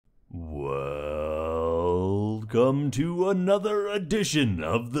Welcome to another edition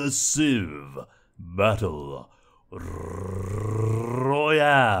of the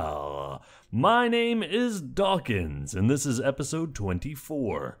CivBattleRoyale. My name is Dawkinzz, and this is episode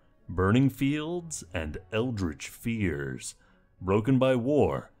 24, Burning Fields and Eldritch Fears. Broken by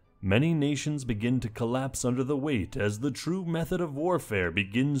war, many nations begin to collapse under the weight as the true method of warfare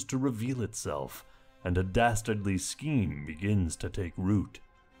begins to reveal itself, and a dastardly scheme begins to take root.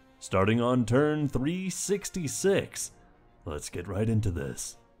 Starting on turn 366, let's get right into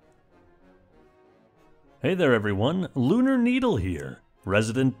this. Hey there everyone, Lunar Needle here,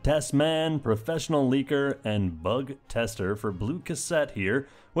 resident test man, professional leaker, and bug tester for Blue Cassette here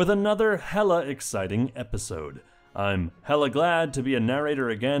with another hella exciting episode. I'm hella glad to be a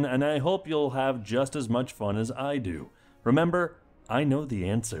narrator again, and I hope you'll have just as much fun as I do. Remember, I know the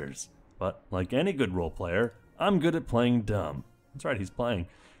answers, but like any good role player, I'm good at playing dumb. That's right, he's playing.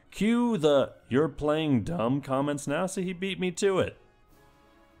 Cue the "you're playing dumb" comments now, so he beat me to it.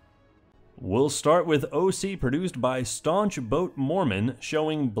 We'll start with OC produced by Staunch Boat Mormon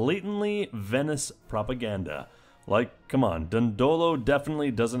showing blatantly Venice propaganda. Like, come on, Dondolo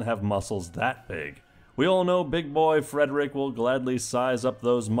definitely doesn't have muscles that big. We all know big boy Frederick will gladly size up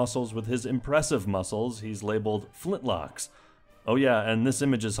those muscles with his impressive muscles he's labeled flintlocks. Oh yeah, and this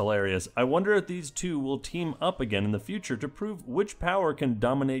image is hilarious. I wonder if these two will team up again in the future to prove which power can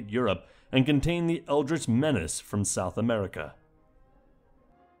dominate Europe and contain the Eldritch menace from South America.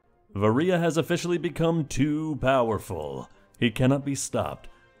 Varia has officially become too powerful. He cannot be stopped.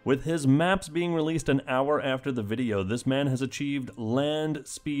 With his maps being released an hour after the video, this man has achieved land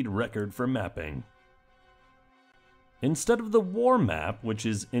speed record for mapping. Instead of the war map, which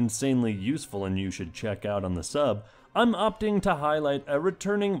is insanely useful and you should check out on the sub, I'm opting to highlight a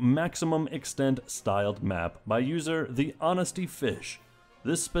returning maximum extent styled map by user The Honesty Fish.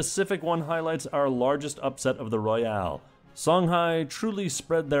 This specific one highlights our largest upset of the Royale. Songhai truly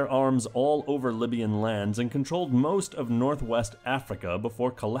spread their arms all over Libyan lands and controlled most of northwest Africa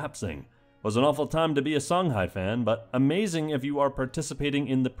before collapsing. Was an awful time to be a Songhai fan, but amazing if you are participating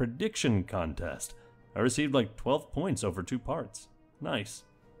in the prediction contest. I received like 12 points over 2 parts. Nice.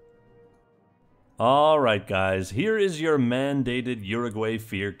 Alright guys, here is your mandated Uruguay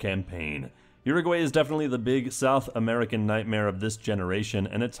Fear campaign. Uruguay is definitely the big South American nightmare of this generation,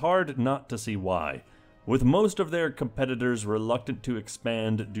 and it's hard not to see why. With most of their competitors reluctant to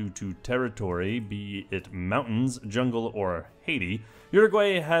expand due to territory, be it mountains, jungle, or Haiti,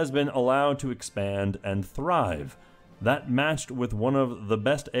 Uruguay has been allowed to expand and thrive. That matched with one of the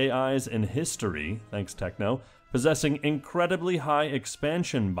best AIs in history, thanks Techno, possessing incredibly high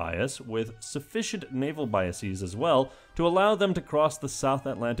expansion bias with sufficient naval biases as well to allow them to cross the South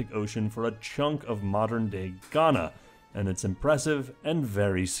Atlantic Ocean for a chunk of modern-day Ghana, and it's impressive and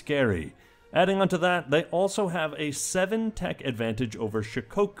very scary. Adding onto that, they also have a 7 tech advantage over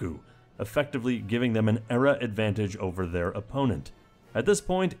Shikoku, effectively giving them an era advantage over their opponent. At this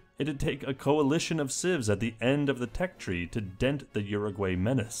point, it'd take a coalition of civs at the end of the tech tree to dent the Uruguay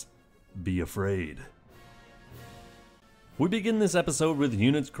menace. Be afraid. We begin this episode with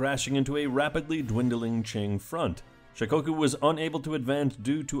units crashing into a rapidly dwindling Qing front. Shikoku was unable to advance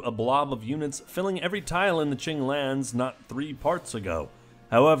due to a blob of units filling every tile in the Qing lands not 3 parts ago.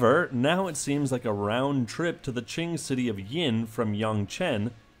 However, now it seems like a round trip to the Qing city of Yin from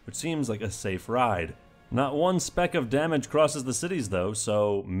Yongchen, which seems like a safe ride. Not one speck of damage crosses the cities though,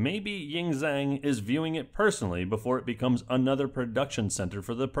 so maybe Yingzhang is viewing it personally before it becomes another production center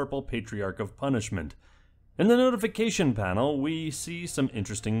for the Purple Patriarch of Punishment. In the notification panel, we see some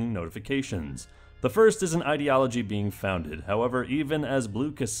interesting notifications. The first is an ideology being founded. However, even as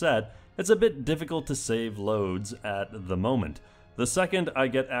Blue Cassette, it's a bit difficult to save loads at the moment. The second I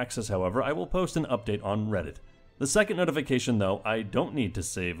get access, however, I will post an update on Reddit. The second notification, though, I don't need to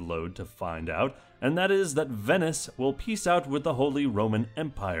save load to find out, and that is that Venice will peace out with the Holy Roman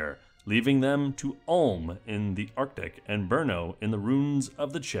Empire, leaving them to Ulm in the Arctic and Brno in the ruins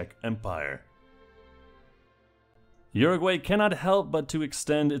of the Czech Empire. Uruguay cannot help but to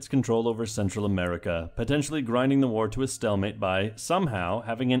extend its control over Central America, potentially grinding the war to a stalemate by somehow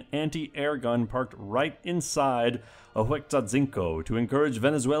having an anti-air gun parked right inside a Huexazinco to encourage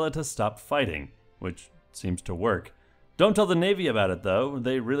Venezuela to stop fighting, which seems to work. Don't tell the Navy about it though,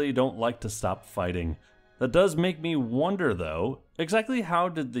 they really don't like to stop fighting. That does make me wonder though, exactly how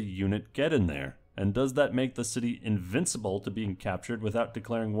did the unit get in there? And does that make the city invincible to being captured without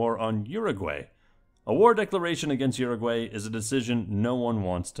declaring war on Uruguay? A war declaration against Uruguay is a decision no one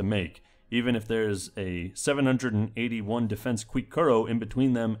wants to make, even if there's a 781 defense Quicuro in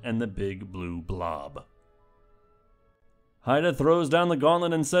between them and the big blue blob. Haida throws down the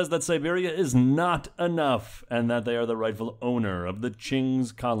gauntlet and says that Siberia is not enough, and that they are the rightful owner of the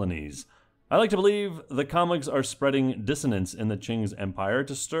Qing's colonies. I like to believe the comics are spreading dissonance in the Qing's empire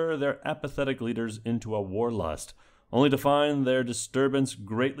to stir their apathetic leaders into a warlust, only to find their disturbance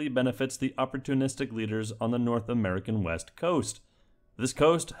greatly benefits the opportunistic leaders on the North American West Coast. This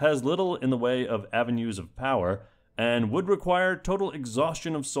coast has little in the way of avenues of power, and would require total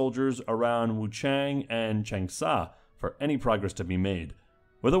exhaustion of soldiers around Wuchang and Changsha for any progress to be made.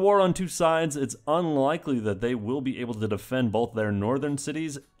 With a war on two sides, it's unlikely that they will be able to defend both their northern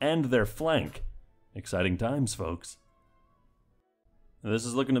cities and their flank. Exciting times, folks. This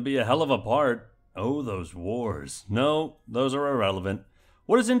is looking to be a hell of a part. Oh, those wars. No, those are irrelevant.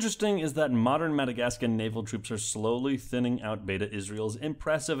 What is interesting is that modern Madagascan naval troops are slowly thinning out Beta Israel's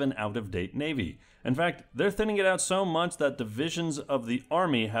impressive and out-of-date navy. In fact, they're thinning it out so much that divisions of the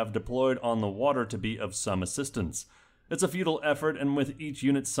army have deployed on the water to be of some assistance. It's a futile effort, and with each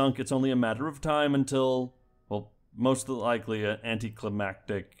unit sunk, it's only a matter of time until, well, most likely an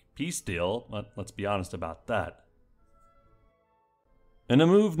anticlimactic peace deal, but let's be honest about that. In a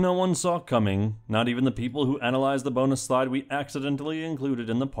move no one saw coming, not even the people who analyzed the bonus slide we accidentally included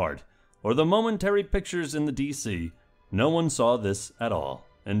in the part, or the momentary pictures in the DC, no one saw this at all.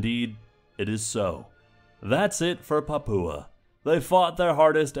 Indeed, it is so. That's it for Papua. They fought their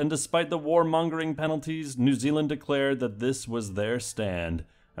hardest, and despite the warmongering penalties, New Zealand declared that this was their stand,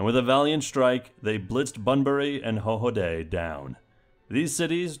 and with a valiant strike, they blitzed Bunbury and Hohode down. These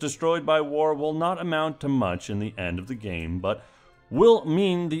cities, destroyed by war, will not amount to much in the end of the game, but will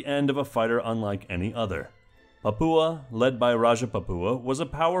mean the end of a fighter unlike any other. Papua, led by Raja Papua, was a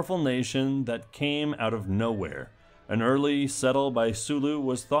powerful nation that came out of nowhere. An early settle by Sulu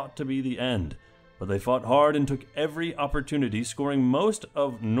was thought to be the end, but they fought hard and took every opportunity, scoring most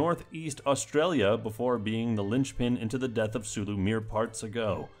of northeast Australia before being the linchpin into the death of Sulu mere parts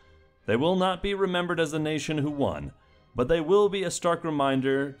ago. They will not be remembered as the nation who won, but they will be a stark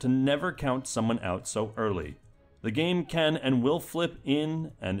reminder to never count someone out so early. The game can and will flip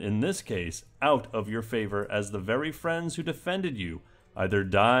in, and in this case, out of your favor, as the very friends who defended you either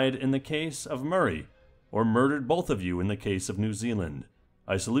died in the case of Murray, or murdered both of you in the case of New Zealand.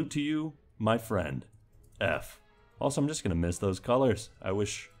 I salute to you, my friend, F. Also, I'm just going to miss those colors. I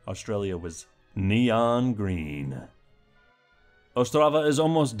wish Australia was neon green. Ostrava is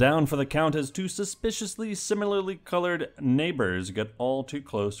almost down for the count as two suspiciously similarly colored neighbors get all too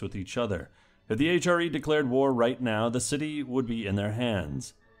close with each other. If the HRE declared war right now, the city would be in their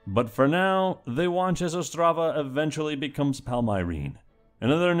hands. But for now, they watch as Ostrava eventually becomes Palmyrene.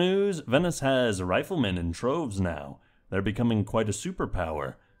 In other news, Venice has riflemen in troves now. They're becoming quite a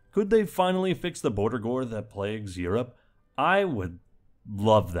superpower. Could they finally fix the border gore that plagues Europe? I would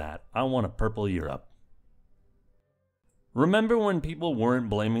love that. I want a purple Europe. Remember when people weren't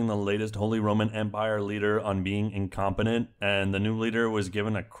blaming the latest Holy Roman Empire leader on being incompetent and the new leader was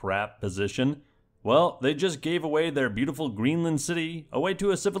given a crap position? Well, they just gave away their beautiful Greenland city away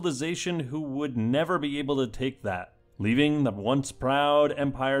to a civilization who would never be able to take that. Leaving the once proud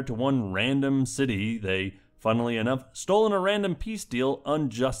empire to one random city, they, funnily enough, stolen a random peace deal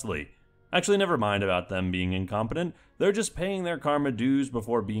unjustly. Actually, never mind about them being incompetent. They're just paying their karma dues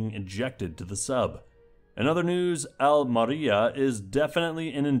before being ejected to the sub. In other news, Almeria is definitely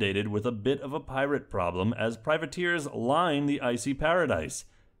inundated with a bit of a pirate problem as privateers line the icy paradise.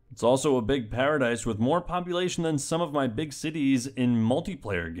 It's also a big paradise with more population than some of my big cities in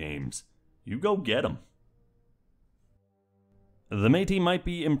multiplayer games. You go get 'em. The Métis might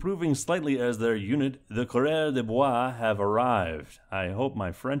be improving slightly as their unit, the Coureurs de Bois, have arrived. I hope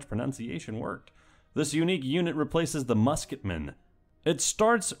my French pronunciation worked. This unique unit replaces the musketmen. It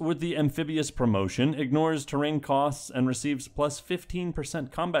starts with the amphibious promotion, ignores terrain costs, and receives plus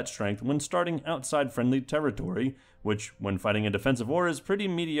 15% combat strength when starting outside friendly territory, which, when fighting a defensive war, is pretty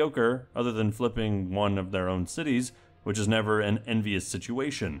mediocre, other than flipping one of their own cities, which is never an envious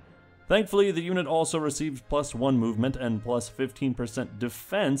situation. Thankfully, the unit also receives plus 1 movement and plus 15%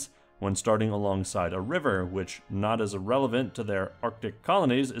 defense when starting alongside a river, which, not as irrelevant to their Arctic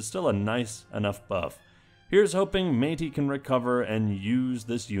colonies, is still a nice enough buff. Here's hoping Métis can recover and use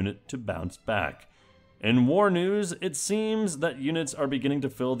this unit to bounce back. In war news, it seems that units are beginning to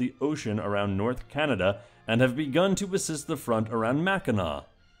fill the ocean around North Canada and have begun to assist the front around Mackinac.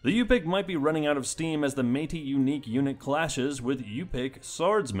 The Yupik might be running out of steam as the Métis unique unit clashes with Yupik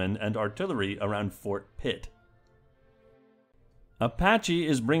swordsmen and artillery around Fort Pitt. Apache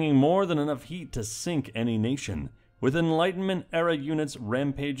is bringing more than enough heat to sink any nation. With Enlightenment-era units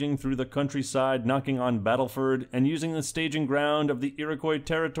rampaging through the countryside, knocking on Battleford, and using the staging ground of the Iroquois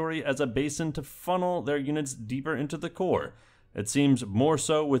territory as a basin to funnel their units deeper into the core. It seems more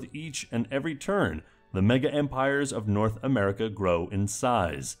so with each and every turn, the mega-empires of North America grow in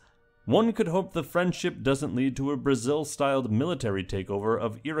size. One could hope the friendship doesn't lead to a Brazil-styled military takeover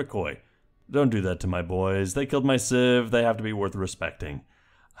of Iroquois. Don't do that to my boys. They killed my Civ. They have to be worth respecting.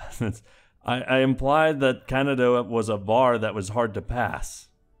 I implied that Canada was a bar that was hard to pass.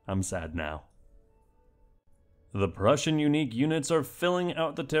 I'm sad now. The Prussian unique units are filling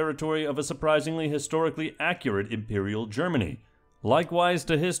out the territory of a surprisingly historically accurate Imperial Germany. Likewise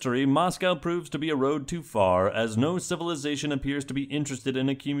to history, Moscow proves to be a road too far, as no civilization appears to be interested in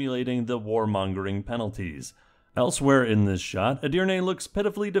accumulating the warmongering penalties. Elsewhere in this shot, Edirne looks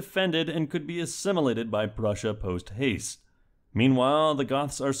pitifully defended and could be assimilated by Prussia post-haste. Meanwhile, the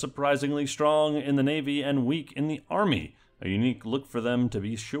Goths are surprisingly strong in the navy and weak in the army, a unique look for them to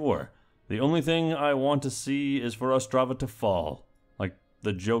be sure. The only thing I want to see is for Ostrava to fall. Like,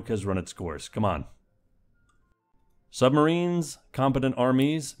 the joke has run its course, come on. Submarines, competent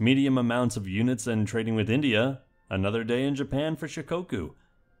armies, medium amounts of units and trading with India. Another day in Japan for Shikoku.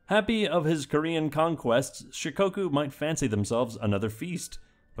 Happy of his Korean conquests, Shikoku might fancy themselves another feast,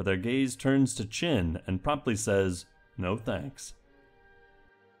 but their gaze turns to Chin and promptly says, no thanks.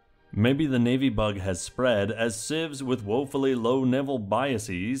 Maybe the Navy bug has spread as civs with woefully low naval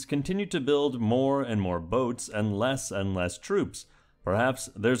biases continue to build more and more boats and less troops. Perhaps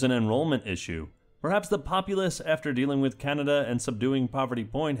there's an enrollment issue. Perhaps the populace, after dealing with Canada and subduing Poverty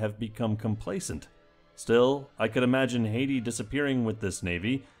Point, have become complacent. Still, I could imagine Haiti disappearing with this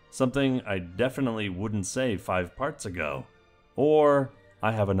navy, something I definitely wouldn't say 5 parts ago. Or,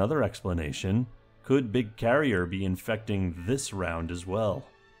 I have another explanation. Could Big Carrier be infecting this round as well?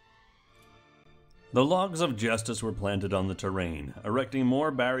 The logs of justice were planted on the terrain, erecting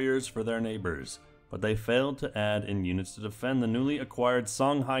more barriers for their neighbors, but they failed to add in units to defend the newly acquired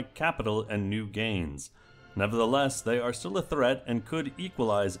Songhai capital and New Gains. Nevertheless, they are still a threat and could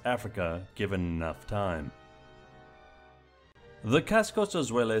equalize Africa given enough time. The Cascos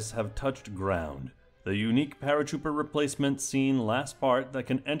Azules have touched ground. The unique paratrooper replacement seen last part that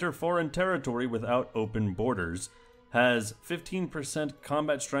can enter foreign territory without open borders has 15%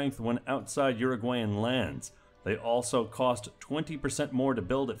 combat strength when outside Uruguayan lands. They also cost 20% more to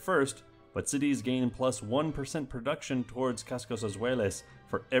build at first, but cities gain plus 1% production towards Cascos Azules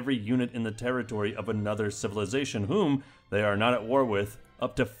for every unit in the territory of another civilization whom they are not at war with,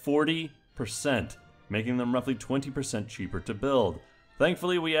 up to 40%, making them roughly 20% cheaper to build.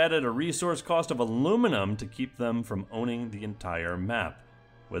 Thankfully, we added a resource cost of aluminum to keep them from owning the entire map,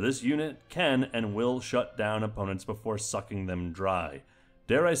 where this unit can and will shut down opponents before sucking them dry.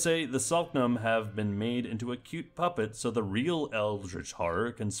 Dare I say, the Salknum have been made into a cute puppet so the real Eldritch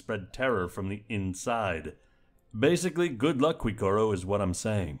horror can spread terror from the inside. Basically, good luck, Quikoro, is what I'm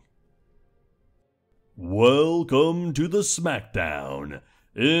saying. Welcome to the Smackdown.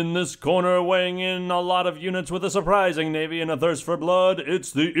 In this corner, weighing in a lot of units with a surprising navy and a thirst for blood, it's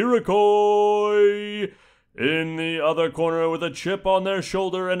the Iroquois! In the other corner, with a chip on their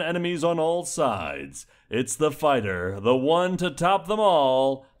shoulder and enemies on all sides, it's the fighter, the one to top them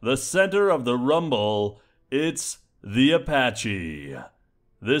all, the center of the rumble, it's the Apache.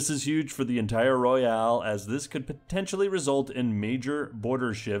 This is huge for the entire Royale, as this could potentially result in major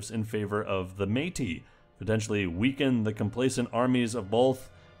border shifts in favor of the Métis, potentially weaken the complacent armies of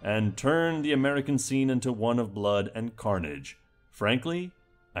both, and turn the American scene into one of blood and carnage. Frankly,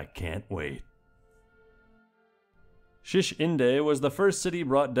 I can't wait. Shish Inde was the first city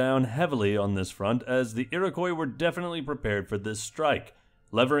brought down heavily on this front, as the Iroquois were definitely prepared for this strike.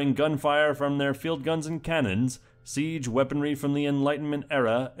 Levering gunfire from their field guns and cannons, siege weaponry from the Enlightenment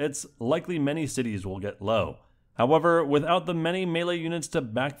era, it's likely many cities will get low. However, without the many melee units to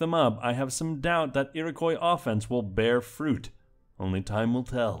back them up, I have some doubt that Iroquois offense will bear fruit. Only time will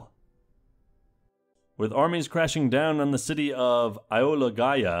tell. With armies crashing down on the city of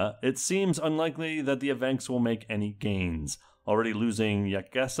Iolagaya, it seems unlikely that the Evenks will make any gains, already losing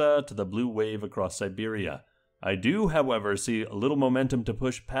Yakasa to the blue wave across Siberia. I do, however, see a little momentum to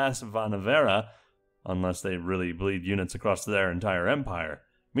push past Vanavera, unless they really bleed units across their entire empire.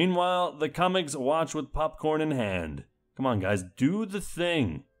 Meanwhile, the comics watch with popcorn in hand. Come on, guys, do the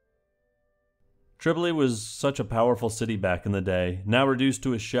thing. Tripoli was such a powerful city back in the day, now reduced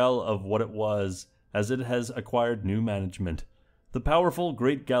to a shell of what it was, as it has acquired new management. The powerful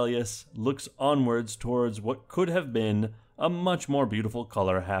Great Gallius looks onwards towards what could have been a much more beautiful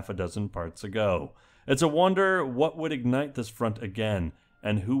color half a dozen parts ago. It's a wonder what would ignite this front again,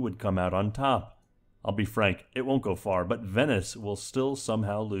 and who would come out on top. I'll be frank, it won't go far, but Venice will still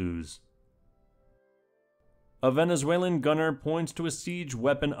somehow lose. A Venezuelan gunner points to a siege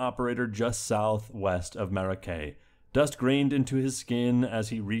weapon operator just southwest of Maracay. Dust grained into his skin as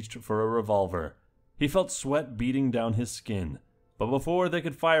he reached for a revolver. He felt sweat beating down his skin. But before they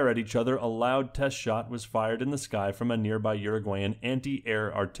could fire at each other, a loud test shot was fired in the sky from a nearby Uruguayan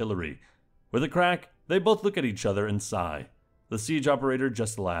anti-air artillery. With a crack, they both look at each other and sigh. The siege operator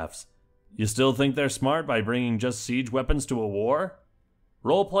just laughs. You still think they're smart by bringing just siege weapons to a war?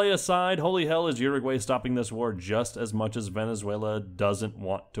 Roleplay aside, holy hell is Uruguay stopping this war just as much as Venezuela doesn't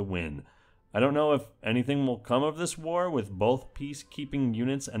want to win. I don't know if anything will come of this war with both peacekeeping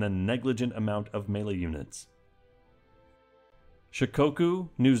units and a negligent amount of melee units. Shikoku,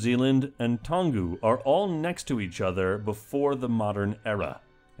 New Zealand, and Tongu are all next to each other before the modern era.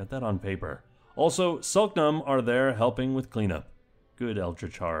 Get that on paper. Also, Sulknum are there helping with cleanup. Good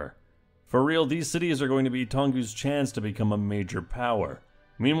Eldritch horror. For real, these cities are going to be Tongu's chance to become a major power.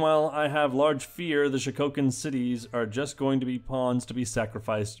 Meanwhile, I have large fear the Shikokan cities are just going to be pawns to be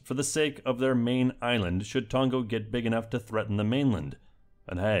sacrificed for the sake of their main island should Tongu get big enough to threaten the mainland.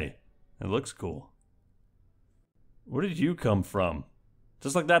 But hey, it looks cool. Where did you come from?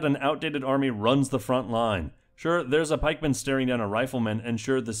 Just like that, an outdated army runs the front line. Sure, there's a pikeman staring down a rifleman, and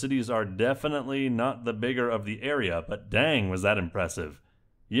sure, the cities are definitely not the bigger of the area, but dang, was that impressive.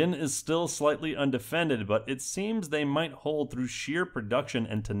 Yin is still slightly undefended, but it seems they might hold through sheer production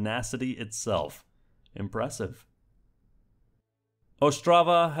and tenacity itself. Impressive.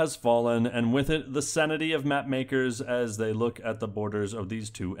 Ostrava has fallen, and with it the sanity of mapmakers as they look at the borders of these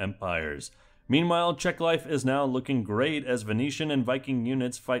two empires. Meanwhile, Czech life is now looking great as Venetian and Viking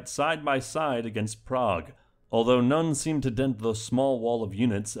units fight side by side against Prague, although none seem to dent the small wall of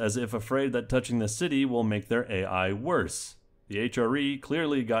units as if afraid that touching the city will make their AI worse. The HRE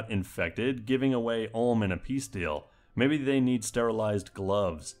clearly got infected, giving away Ulm in a peace deal. Maybe they need sterilized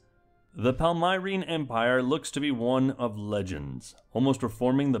gloves. The Palmyrene Empire looks to be one of legends, almost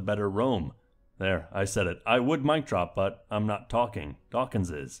reforming the better Rome. There, I said it. I would mic drop, but I'm not talking.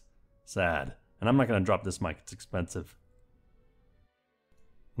 Dawkinzz is. Sad. And I'm not going to drop this mic, it's expensive.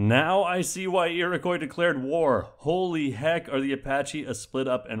 Now I see why Iroquois declared war. Holy heck, are the Apache a split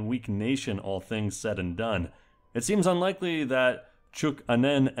up and weak nation, all things said and done. It seems unlikely that Chuk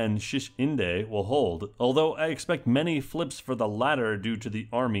Anen and Shish Inde will hold, although I expect many flips for the latter due to the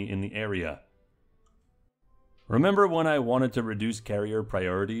army in the area. Remember when I wanted to reduce carrier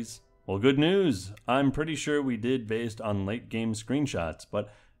priorities? Well, good news. I'm pretty sure we did based on late game screenshots,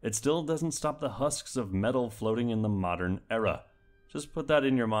 but it still doesn't stop the husks of metal floating in the modern era. Just put that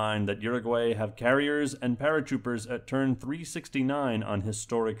in your mind that Uruguay have carriers and paratroopers at turn 369 on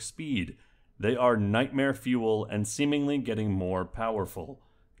historic speed. They are nightmare fuel and seemingly getting more powerful.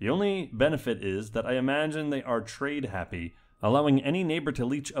 The only benefit is that I imagine they are trade happy, allowing any neighbor to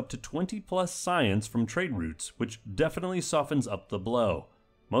leech up to 20 plus science from trade routes, which definitely softens up the blow.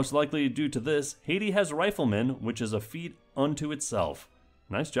 Most likely due to this, Haiti has riflemen, which is a feat unto itself.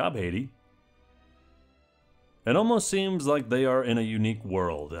 Nice job, Haiti. It almost seems like they are in a unique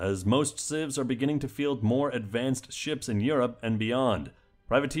world, as most civs are beginning to field more advanced ships in Europe and beyond.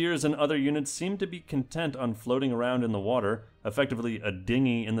 Privateers and other units seem to be content on floating around in the water, effectively a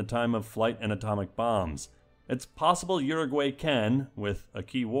dinghy in the time of flight and atomic bombs. It's possible Uruguay can, with a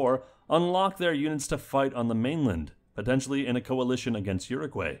key war, unlock their units to fight on the mainland, potentially in a coalition against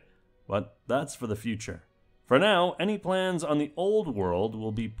Uruguay. But that's for the future. For now, any plans on the old world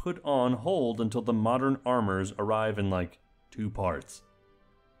will be put on hold until the modern armors arrive in like 2 parts.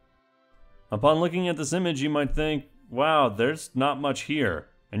 Upon looking at this image, you might think, wow, there's not much here,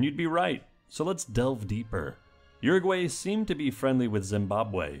 and you'd be right, so let's delve deeper. Uruguay seem to be friendly with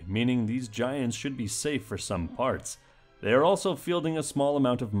Zimbabwe, meaning these giants should be safe for some parts. They are also fielding a small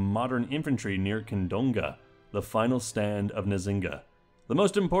amount of modern infantry near Kindonga, the final stand of Nzinga. The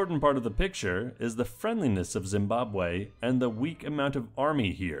most important part of the picture is the friendliness of Zimbabwe and the weak amount of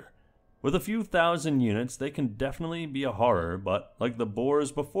army here. With a few thousand units, they can definitely be a horror, but like the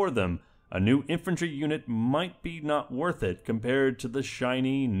Boers before them, a new infantry unit might be not worth it compared to the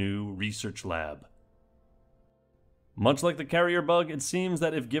shiny new research lab. Much like the carrier bug, it seems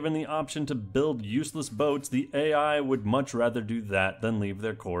that if given the option to build useless boats, the AI would much rather do that than leave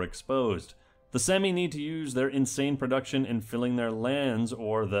their core exposed. The Semi need to use their insane production in filling their lands,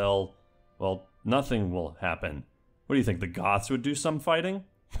 or they'll... well, nothing will happen. What do you think, the Goths would do some fighting?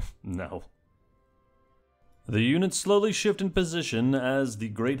 No. The units slowly shift in position as the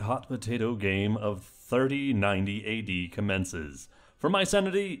great hot potato game of 3090 AD commences. For my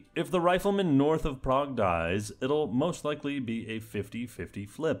sanity, if the rifleman north of Prague dies, it'll most likely be a 50-50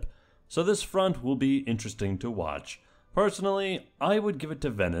 flip. so this front will be interesting to watch. Personally, I would give it to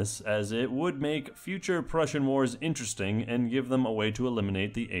Venice, as it would make future Prussian wars interesting and give them a way to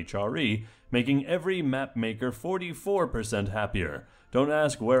eliminate the HRE, making every map maker 44% happier. Don't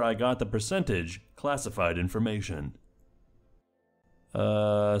ask where I got the percentage, classified information.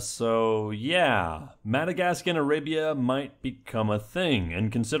 So yeah, Madagascar and Arabia might become a thing, and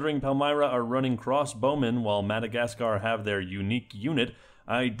considering Palmyra are running crossbowmen while Madagascar have their unique unit,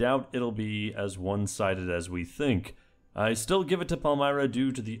 I doubt it'll be as one-sided as we think. I still give it to Palmyra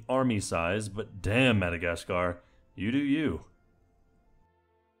due to the army size, but damn Madagascar, you do you.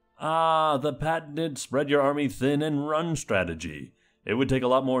 Ah, the patented spread your army thin and run strategy. It would take a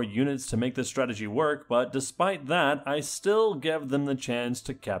lot more units to make this strategy work, but despite that, I still give them the chance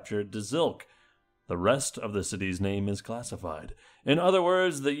to capture Dzilk. The rest of the city's name is classified. In other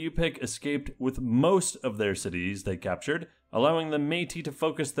words, the Yupik escaped with most of their cities they captured, allowing the Métis to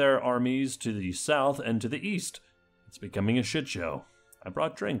focus their armies to the south and to the east. It's becoming a shit show. I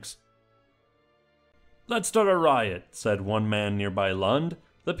brought drinks. Let's start a riot, said one man nearby Lund.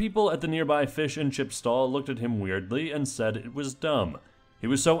 The people at the nearby fish and chip stall looked at him weirdly and said it was dumb. He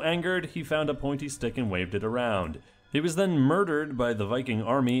was so angered, he found a pointy stick and waved it around. He was then murdered by the Viking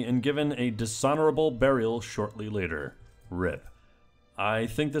army and given a dishonorable burial shortly later. RIP. I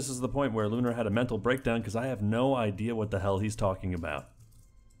think this is the point where Lunar had a mental breakdown because I have no idea what the hell he's talking about.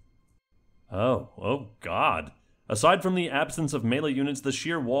 Oh God. Aside from the absence of melee units, the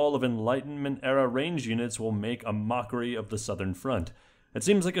sheer wall of Enlightenment-era range units will make a mockery of the southern front. It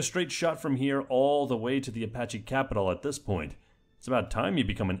seems like a straight shot from here all the way to the Apache capital at this point. It's about time you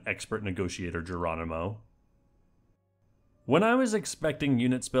become an expert negotiator, Geronimo. When I was expecting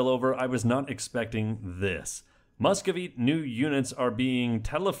unit spillover, I was not expecting this. Muscovite new units are being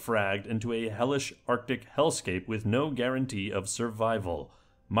telefragged into a hellish Arctic hellscape with no guarantee of survival.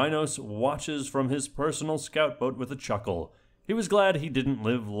 Minos watches from his personal scout boat with a chuckle. He was glad he didn't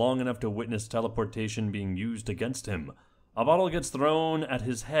live long enough to witness teleportation being used against him. A bottle gets thrown at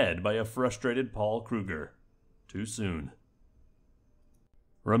his head by a frustrated Paul Kruger. Too soon.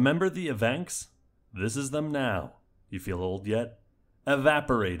 Remember the Evanks? This is them now. You feel old yet?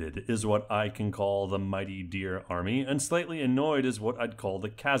 Evaporated is what I can call the mighty deer army, and slightly annoyed is what I'd call the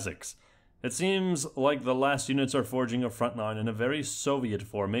Kazakhs. It seems like the last units are forging a front line in a very Soviet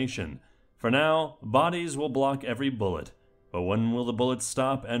formation. For now, bodies will block every bullet. But when will the bullets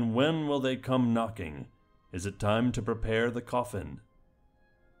stop, and when will they come knocking? Is it time to prepare the coffin?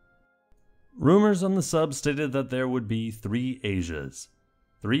 Rumors on the sub stated that there would be 3 Asias.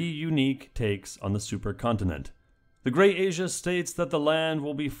 3 unique takes on the supercontinent. The Grey Asia states that the land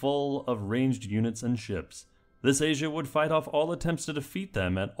will be full of ranged units and ships. This Asia would fight off all attempts to defeat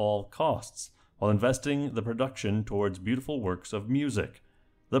them at all costs, while investing the production towards beautiful works of music.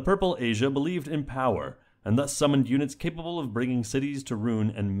 The Purple Asia believed in power, and thus summoned units capable of bringing cities to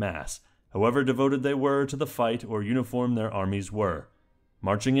ruin en masse, however devoted they were to the fight or uniform their armies were.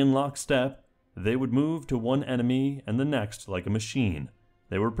 Marching in lockstep, they would move to one enemy and the next like a machine.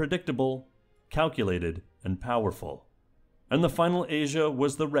 They were predictable, calculated, and powerful. And the final Asia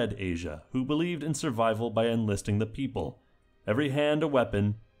was the Red Asia, who believed in survival by enlisting the people. Every hand a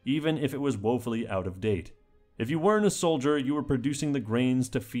weapon, even if it was woefully out of date. If you weren't a soldier, you were producing the grains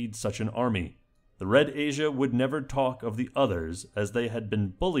to feed such an army. The Red Asia would never talk of the others, as they had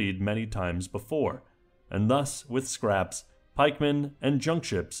been bullied many times before. And thus, with scraps, pikemen, and junk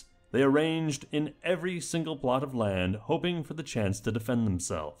ships, they arranged in every single plot of land, hoping for the chance to defend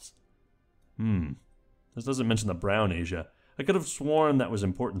themselves. This doesn't mention the Brown Asia. I could have sworn that was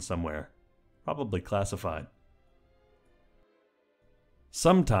important somewhere. Probably classified.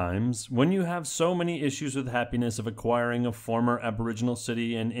 Sometimes, when you have so many issues with happiness of acquiring a former Aboriginal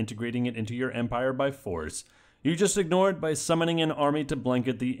city and integrating it into your empire by force, you just ignore it by summoning an army to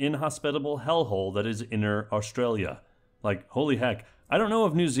blanket the inhospitable hellhole that is inner Australia. Like, holy heck, I don't know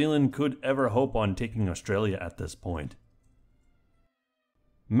if New Zealand could ever hope on taking Australia at this point.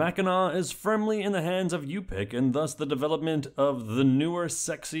 Mackinac is firmly in the hands of Yupik, and thus the development of the newer,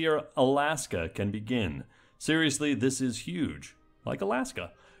 sexier Alaska can begin. Seriously, this is huge. Like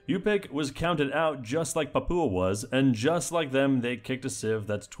Alaska. Yupik was counted out just like Papua was, and just like them, they kicked a civ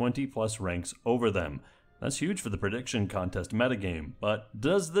that's 20 plus ranks over them. That's huge for the prediction contest metagame, but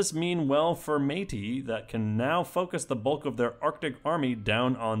does this mean well for Métis that can now focus the bulk of their Arctic army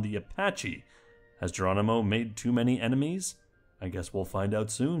down on the Apache? Has Geronimo made too many enemies? I guess we'll find out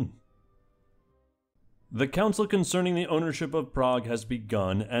soon. The council concerning the ownership of Prague has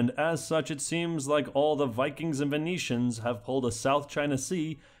begun, and as such it seems like all the Vikings and Venetians have pulled a South China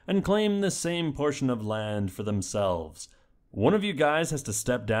Sea and claimed the same portion of land for themselves. One of you guys has to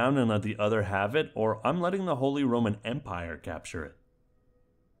step down and let the other have it, or I'm letting the Holy Roman Empire capture it.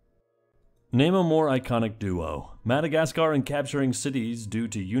 Name a more iconic duo. Madagascar in capturing cities due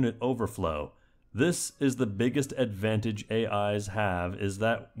to unit overflow. This is the biggest advantage AIs have, is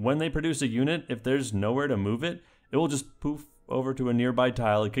that when they produce a unit, if there's nowhere to move it, it will just poof over to a nearby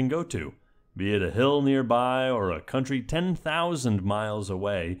tile it can go to. Be it a hill nearby or a country 10,000 miles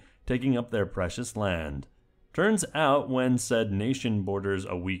away, taking up their precious land. Turns out, when said nation borders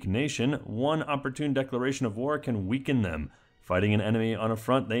a weak nation, one opportune declaration of war can weaken them, fighting an enemy on a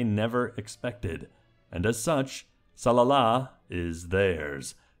front they never expected. And as such, Salala is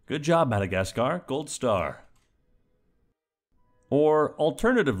theirs. Good job, Madagascar. Gold star. Or,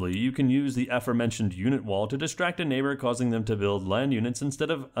 alternatively, you can use the aforementioned unit wall to distract a neighbor, causing them to build land units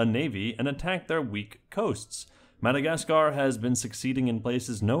instead of a navy and attack their weak coasts. Madagascar has been succeeding in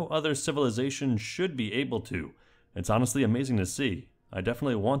places no other civilization should be able to. It's honestly amazing to see. I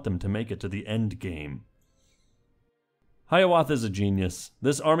definitely want them to make it to the end game. Hiawatha is a genius.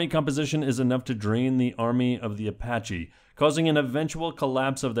 This army composition is enough to drain the army of the Apache, causing an eventual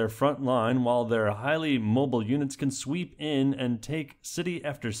collapse of their front line, while their highly mobile units can sweep in and take city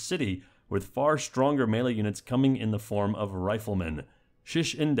after city, with far stronger melee units coming in the form of riflemen.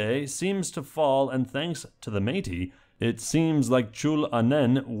 Shish Inde seems to fall, and thanks to the Métis, it seems like Chul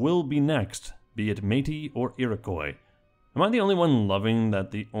Anen will be next, be it Métis or Iroquois. Am I the only one loving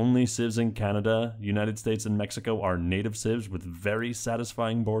that the only civs in Canada, United States, and Mexico are native civs with very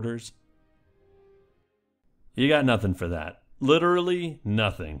satisfying borders? You got nothing for that. Literally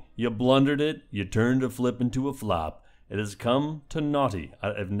nothing. You blundered it, you turned a flip into a flop. It has come to naughty.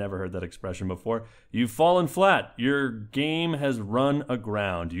 I've never heard that expression before. You've fallen flat. Your game has run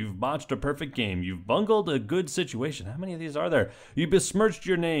aground. You've botched a perfect game. You've bungled a good situation. How many of these are there? You besmirched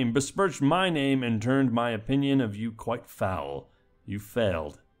your name, besmirched my name, and turned my opinion of you quite foul. You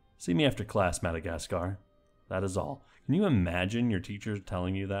failed. See me after class, Madagascar. That is all. Can you imagine your teacher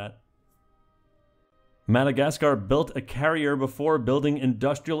telling you that? Madagascar built a carrier before building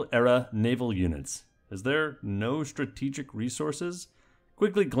industrial-era naval units. Is there no strategic resources?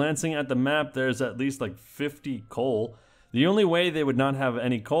 Quickly glancing at the map, there's at least like 50 coal. The only way they would not have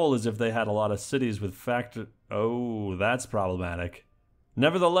any coal is if they had a lot of cities with Oh, that's problematic.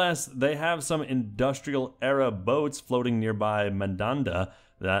 Nevertheless, they have some industrial-era boats floating nearby Mandanda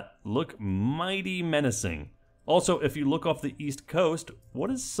that look mighty menacing. Also, if you look off the east coast,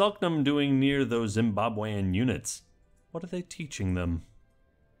 what is Sulknam doing near those Zimbabwean units? What are they teaching them?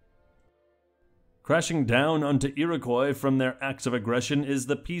 Crashing down onto Iroquois from their acts of aggression is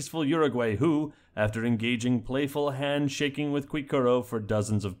the peaceful Uruguay who, after engaging playful handshaking with Kwikuro for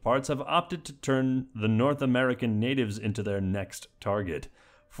dozens of parts, have opted to turn the North American natives into their next target.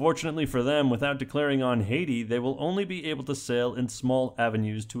 Fortunately for them, without declaring on Haiti, they will only be able to sail in small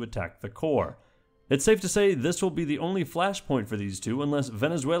avenues to attack the core. It's safe to say this will be the only flashpoint for these two unless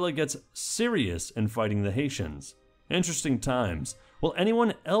Venezuela gets serious in fighting the Haitians. Interesting times. Will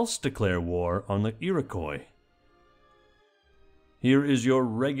anyone else declare war on the Iroquois? Here is your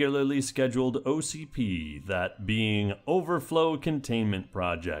regularly scheduled OCP, that being Overflow Containment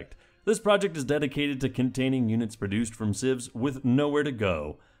Project. This project is dedicated to containing units produced from civs with nowhere to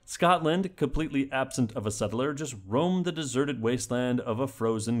go. Scotland, completely absent of a settler, just roamed the deserted wasteland of a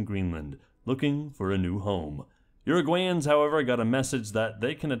frozen Greenland, looking for a new home. Uruguayans, however, got a message that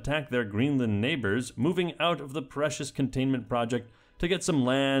they can attack their Greenland neighbors, moving out of the precious containment project to get some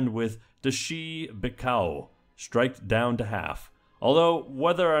land with Dashi Bikau, striked down to half. Although,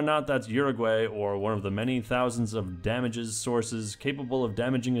 whether or not that's Uruguay or one of the many thousands of damages sources capable of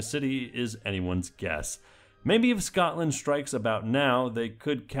damaging a city is anyone's guess. Maybe if Scotland strikes about now, they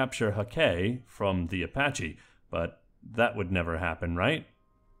could capture Hake from the Apache, but that would never happen, right?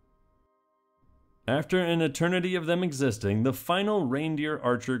 After an eternity of them existing, the final reindeer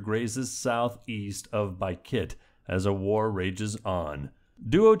archer grazes southeast of Baikit as a war rages on.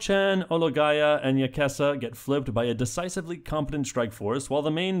 Duochan, Ologaya, and Yakesa get flipped by a decisively competent strike force, while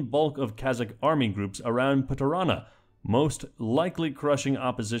the main bulk of Kazakh army groups around Patarana, most likely crushing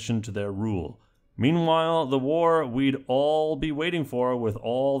opposition to their rule. Meanwhile, the war we'd all be waiting for, with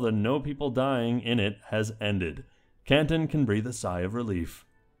all the no people dying in it, has ended. Canton can breathe a sigh of relief.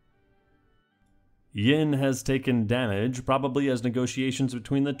 Yin has taken damage, probably as negotiations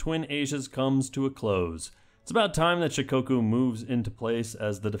between the Twin Asias comes to a close. It's about time that Shikoku moves into place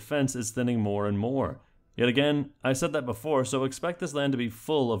as the defense is thinning more and more. Yet again, I said that before, so expect this land to be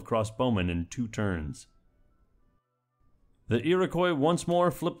full of crossbowmen in 2 turns. The Iroquois once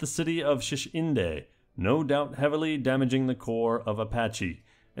more flipped the city of Shishinde, no doubt heavily damaging the core of Apache.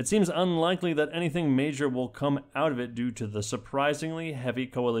 It seems unlikely that anything major will come out of it due to the surprisingly heavy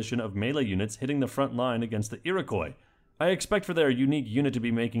coalition of melee units hitting the front line against the Iroquois. I expect for their unique unit to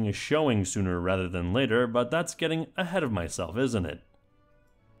be making a showing sooner rather than later, but that's getting ahead of myself, isn't it?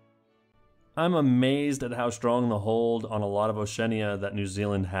 I'm amazed at how strong the hold on a lot of Oceania that New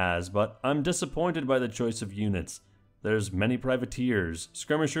Zealand has, but I'm disappointed by the choice of units. There's many privateers,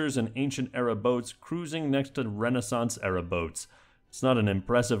 skirmishers, and ancient-era boats cruising next to Renaissance-era boats. It's not an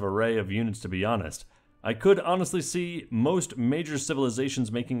impressive array of units, to be honest. I could honestly see most major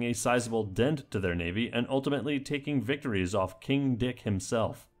civilizations making a sizable dent to their navy and ultimately taking victories off King Dick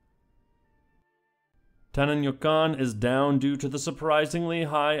himself. Tananyokan is down due to the surprisingly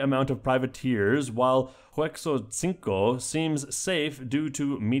high amount of privateers, while Huexotzinco seems safe due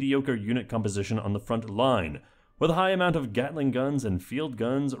to mediocre unit composition on the front line, with a high amount of Gatling guns and field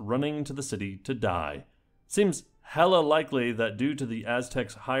guns running to the city to die. Seems hella likely that due to the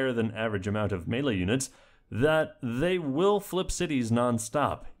Aztecs' higher than average amount of melee units, that they will flip cities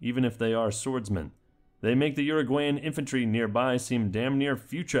non-stop, even if they are swordsmen. They make the Uruguayan infantry nearby seem damn near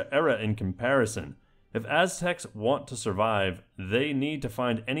future era in comparison. If Aztecs want to survive, they need to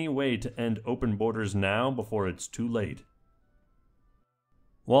find any way to end open borders now before it's too late.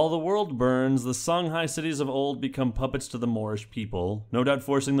 While the world burns, the Songhai cities of old become puppets to the Moorish people, no doubt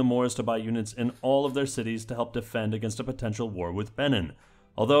forcing the Moors to buy units in all of their cities to help defend against a potential war with Benin.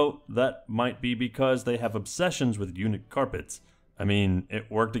 Although, that might be because they have obsessions with unit carpets. I mean, it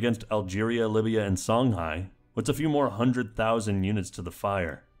worked against Algeria, Libya, and Songhai. What's a few more 100,000 units to the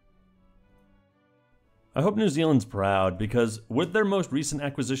fire? I hope New Zealand's proud, because with their most recent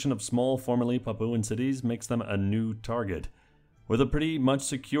acquisition of small, formerly Papuan cities makes them a new target. With a pretty much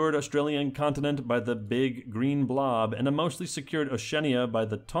secured Australian continent by the Big Green Blob and a mostly secured Oceania by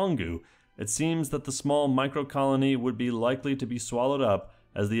the Tongu, it seems that the small micro-colony would be likely to be swallowed up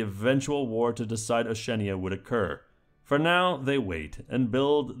as the eventual war to decide Oceania would occur. For now, they wait and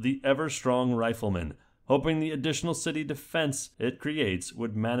build the ever-strong riflemen, hoping the additional city defense it creates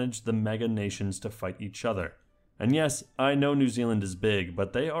would manage the mega nations to fight each other. And yes, I know New Zealand is big,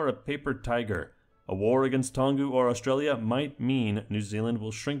 but they are a paper tiger. A war against Tongu or Australia might mean New Zealand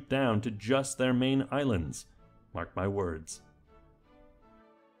will shrink down to just their main islands. Mark my words.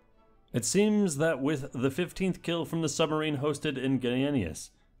 It seems that with the 15th kill from the submarine hosted in Guianius,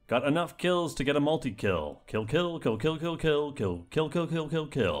 got enough kills to get a multi-kill. Kill, kill, kill, kill, kill, kill, kill, kill, kill, kill, kill,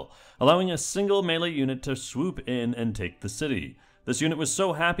 kill, allowing a single melee unit to swoop in and take the city. This unit was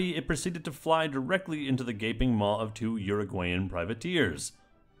so happy it proceeded to fly directly into the gaping maw of two Uruguayan privateers.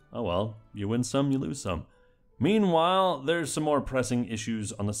 Oh well, you win some, you lose some. Meanwhile, there's some more pressing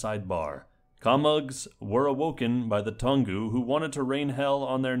issues on the sidebar. Kamugs were awoken by the Tongu, who wanted to rain hell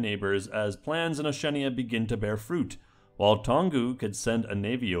on their neighbors as plans in Oceania begin to bear fruit. While Tongu could send a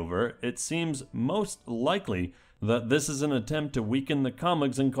navy over, it seems most likely that this is an attempt to weaken the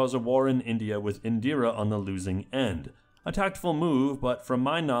Kamugs and cause a war in India with Indira on the losing end. A tactful move, but from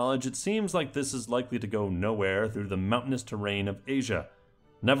my knowledge it seems like this is likely to go nowhere through the mountainous terrain of Asia.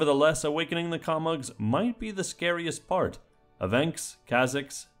 Nevertheless, awakening the Kamugs might be the scariest part. Evenks,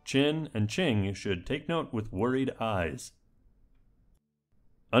 Kazakhs, Chin, and Ching should take note with worried eyes.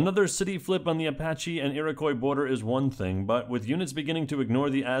 Another city flip on the Apache and Iroquois border is one thing, but with units beginning to ignore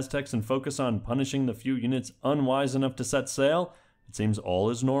the Aztecs and focus on punishing the few units unwise enough to set sail, it seems all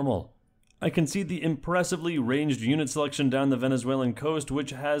is normal. I can see the impressively ranged unit selection down the Venezuelan coast, which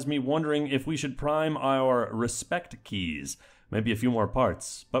has me wondering if we should prime our respect keys, maybe a few more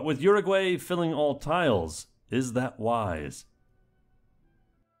parts. But with Uruguay filling all tiles, is that wise?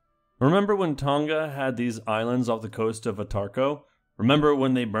 Remember when Tonga had these islands off the coast of Atarco? Remember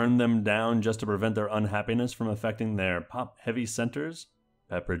when they burned them down just to prevent their unhappiness from affecting their pop-heavy centers?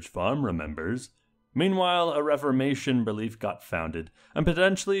 Pepperidge Farm remembers. Meanwhile, a Reformation belief got founded. I'm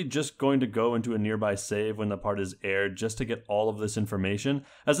potentially just going to go into a nearby save when the part is aired just to get all of this information,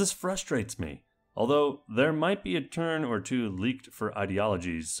 as this frustrates me. Although, there might be a turn or two leaked for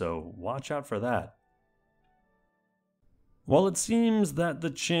ideologies, so watch out for that. While it seems that the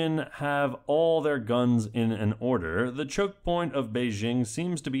Qin have all their guns in an order, the choke point of Beijing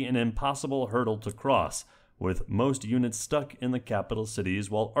seems to be an impossible hurdle to cross, with most units stuck in the capital cities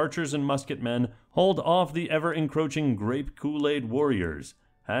while archers and musketmen hold off the ever-encroaching grape Kool-Aid warriors.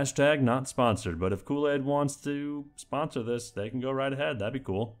 Hashtag not sponsored, but if Kool-Aid wants to sponsor this, they can go right ahead, that'd be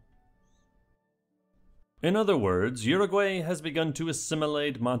cool. In other words, Uruguay has begun to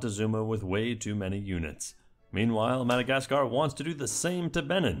assimilate Montezuma with way too many units. Meanwhile, Madagascar wants to do the same to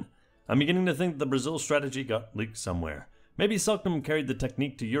Benin. I'm beginning to think the Brazil strategy got leaked somewhere. Maybe Selknam carried the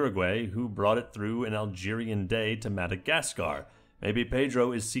technique to Uruguay, who brought it through an Algerian day to Madagascar. Maybe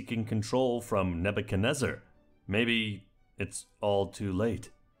Pedro is seeking control from Nebuchadnezzar. Maybe it's all too late.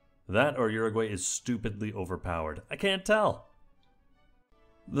 That or Uruguay is stupidly overpowered. I can't tell.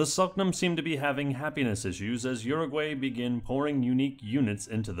 The Sultanum seem to be having happiness issues as Uruguay begin pouring unique units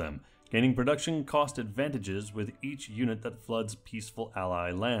into them, gaining production cost advantages with each unit that floods peaceful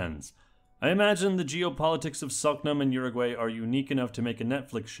ally lands. I imagine the geopolitics of Sultanum and Uruguay are unique enough to make a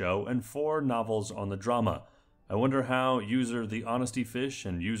Netflix show and 4 novels on the drama. I wonder how user The Honesty Fish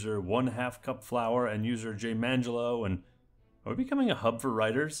and user 1/2 Cup Flour and user J Mangelo and... Are we becoming a hub for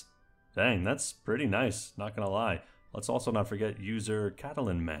writers? Dang, that's pretty nice, not gonna lie. Let's also not forget user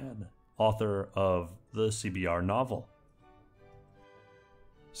Catalan Man, author of the CBR novel.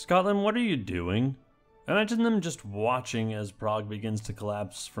 Scotland, what are you doing? Imagine them just watching as Prague begins to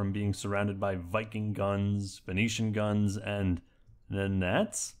collapse from being surrounded by Viking guns, Venetian guns, and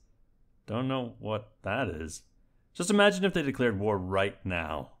nets? Don't know what that is. Just imagine if they declared war right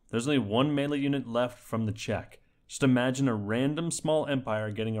now. There's only 1 melee unit left from the Czech. Just imagine a random small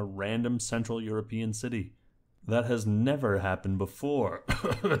empire getting a random Central European city. That has never happened before.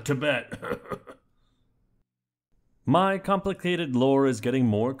 Tibet. My complicated lore is getting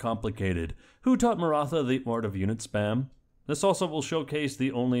more complicated. Who taught Maratha the art of unit spam? This also will showcase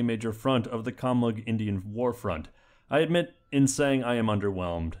the only major front of the Kamlug Indian war front. I admit in saying I am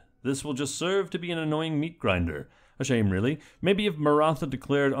underwhelmed. This will just serve to be an annoying meat grinder. A shame, really. Maybe if Maratha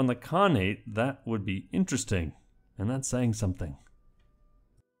declared on the Khanate, that would be interesting. And that's saying something.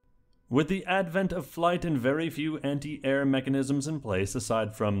 With the advent of flight and very few anti-air mechanisms in place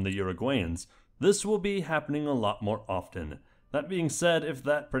aside from the Uruguayans, this will be happening a lot more often. That being said, if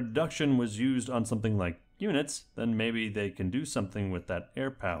that production was used on something like units, then maybe they can do something with that air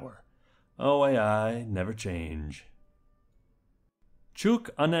power. Oh, AI, never change. Chuk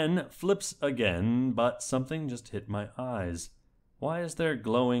Anen flips again, but something just hit my eyes. Why is there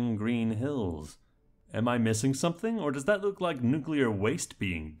glowing green hills? Am I missing something, or does that look like nuclear waste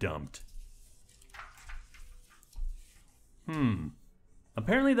being dumped?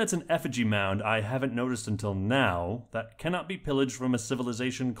 Apparently that's an effigy mound I haven't noticed until now that cannot be pillaged from a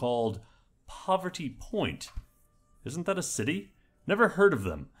civilization called Poverty Point. Isn't that a city? Never heard of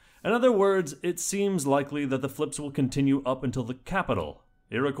them. In other words, it seems likely that the flips will continue up until the capital.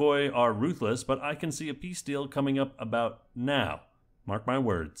 Iroquois are ruthless, but I can see a peace deal coming up about now. Mark my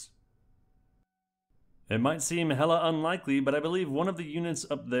words. It might seem hella unlikely, but I believe one of the units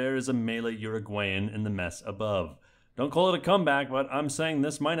up there is a melee Uruguayan in the mess above. Don't call it a comeback, but I'm saying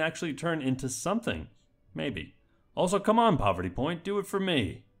this might actually turn into something. Maybe. Also, come on, Poverty Point, do it for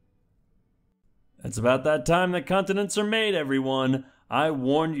me. It's about that time that continents are made, everyone. I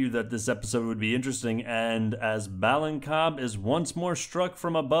warned you that this episode would be interesting, and as Balankab is once more struck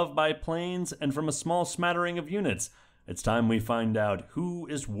from above by planes and from a small smattering of units, it's time we find out who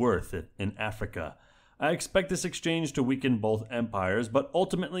is worth it in Africa. I expect this exchange to weaken both empires, but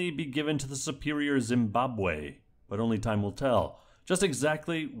ultimately be given to the superior Zimbabwe. But only time will tell. Just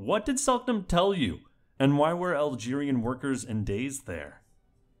exactly what did Sultanum tell you? And why were Algerian workers in days there?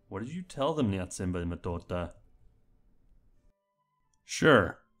 What did you tell them, Nyatsimba Matota?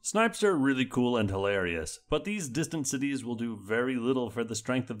 Sure, snipes are really cool and hilarious, but these distant cities will do very little for the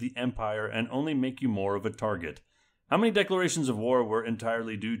strength of the empire and only make you more of a target. How many declarations of war were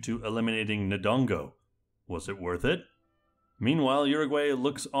entirely due to eliminating Ndongo? Was it worth it? Meanwhile, Uruguay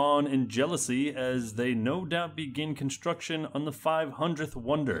looks on in jealousy as they no doubt begin construction on the 500th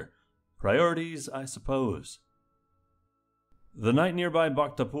wonder. Priorities, I suppose. The knight nearby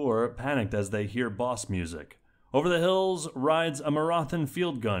Bhaktapur panicked as they hear boss music. Over the hills rides a Marathan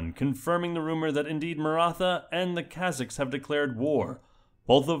field gun, confirming the rumor that indeed Maratha and the Kazakhs have declared war.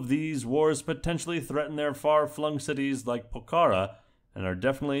 Both of these wars potentially threaten their far-flung cities like Pokhara and are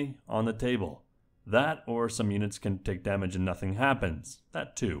definitely on the table. That, or some units can take damage and nothing happens.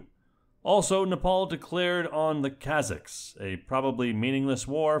 That too. Also, Nepal declared on the Kazakhs, a probably meaningless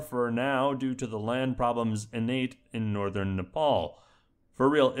war for now due to the land problems innate in northern Nepal. For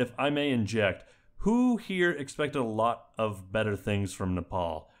real, if I may inject, who here expected a lot of better things from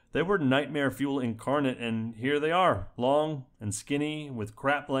Nepal? They were nightmare fuel incarnate, and here they are, long and skinny, with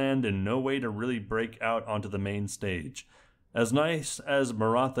crap land and no way to really break out onto the main stage. As nice as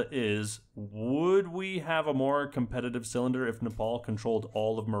Maratha is, would we have a more competitive cylinder if Nepal controlled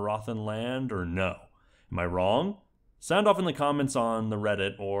all of Marathan land, or no? Am I wrong? Sound off in the comments on the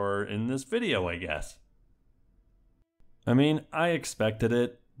Reddit, or in this video, I guess. I mean, I expected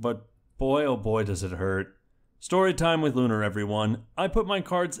it, but boy oh boy does it hurt. Story time with Lunar, everyone. I put my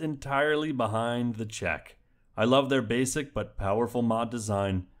cards entirely behind the Czech. I love their basic but powerful mod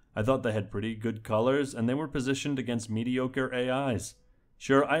design. I thought they had pretty good colors, and they were positioned against mediocre AIs.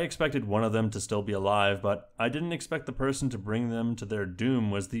 Sure, I expected one of them to still be alive, but I didn't expect the person to bring them to their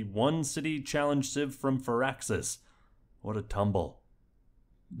doom was the one-city challenge civ from Firaxis. What a tumble.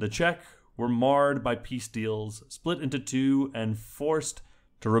 The Czech were marred by peace deals, split into two, and forced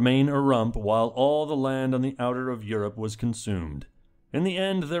to remain a rump while all the land on the outer of Europe was consumed. In the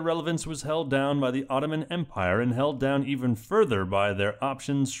end, their relevance was held down by the Ottoman Empire and held down even further by their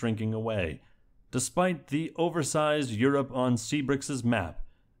options shrinking away. Despite the oversized Europe on CBRX's map,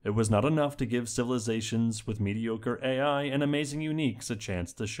 it was not enough to give civilizations with mediocre AI and amazing uniques a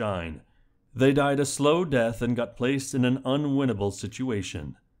chance to shine. They died a slow death and got placed in an unwinnable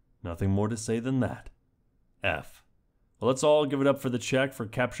situation. Nothing more to say than that. F. Well, let's all give it up for the Czech for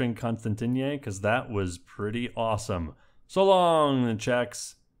capturing Constantine, because that was pretty awesome. So long, the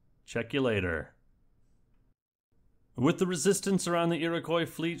Czechs. Check you later. With the resistance around the Iroquois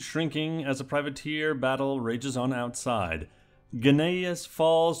fleet shrinking as a privateer battle rages on outside, Gnaeus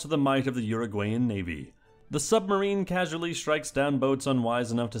falls to the might of the Uruguayan navy. The submarine casually strikes down boats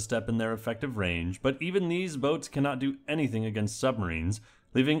unwise enough to step in their effective range, but even these boats cannot do anything against submarines,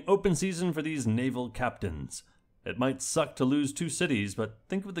 leaving open season for these naval captains. It might suck to lose 2 cities, but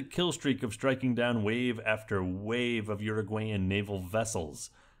think of the kill streak of striking down wave after wave of Uruguayan naval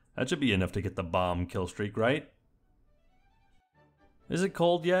vessels. That should be enough to get the bomb kill streak, right? Is it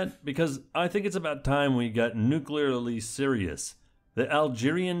cold yet? Because I think it's about time we got nuclearly serious. The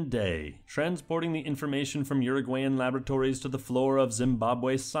Algerian Day, transporting the information from Uruguayan laboratories to the floor of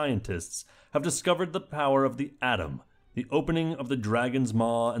Zimbabwe scientists, have discovered the power of the atom, the opening of the dragon's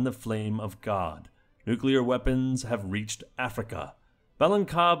maw, and the flame of God. Nuclear weapons have reached Africa.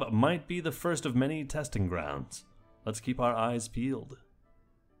 Belancab might be the first of many testing grounds. Let's keep our eyes peeled.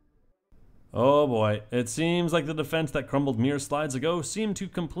 Oh boy, it seems like the defense that crumbled mere slides ago seemed to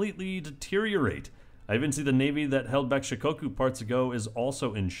completely deteriorate. I even see the navy that held back Shikoku parts ago is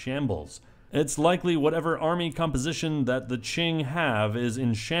also in shambles. It's likely whatever army composition that the Qing have is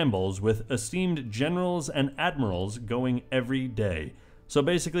in shambles, with esteemed generals and admirals going every day. So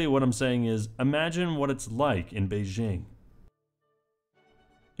basically what I'm saying is, imagine what it's like in Beijing.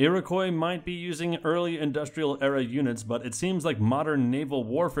 Iroquois might be using early industrial era units, but it seems like modern naval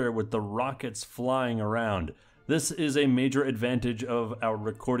warfare with the rockets flying around. This is a major advantage of our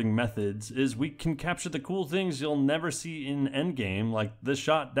recording methods, is we can capture the cool things you'll never see in Endgame, like the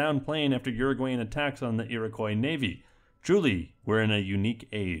shot down plane after Uruguayan attacks on the Iroquois navy. Truly, we're in a unique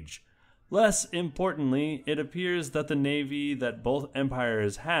age. Less importantly, it appears that the navy that both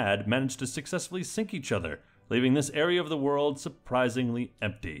empires had managed to successfully sink each other, leaving this area of the world surprisingly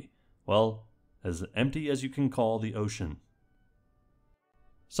empty. Well, as empty as you can call the ocean.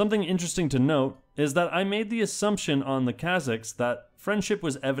 Something interesting to note is that I made the assumption on the Kazakhs that friendship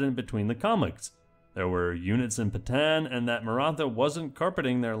was evident between the Kalmucks. There were units in Patan, and that Maratha wasn't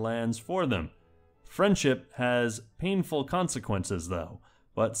carpeting their lands for them. Friendship has painful consequences, though,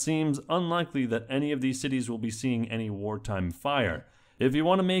 but seems unlikely that any of these cities will be seeing any wartime fire. If you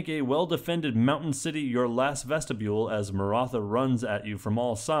want to make a well-defended mountain city your last vestibule as Maratha runs at you from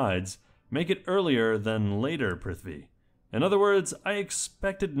all sides, make it earlier than later, Prithvi. In other words, I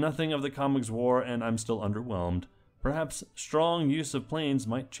expected nothing of the Kalmucks' war, and I'm still underwhelmed. Perhaps strong use of planes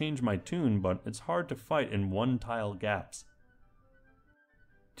might change my tune, but it's hard to fight in one-tile gaps.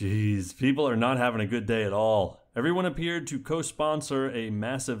 Jeez, people are not having a good day at all. Everyone appeared to co-sponsor a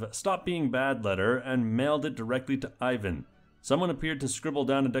massive "Stop Being Bad" letter and mailed it directly to Ivan. Someone appeared to scribble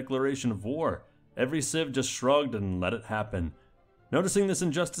down a declaration of war. Every civ just shrugged and let it happen. Noticing this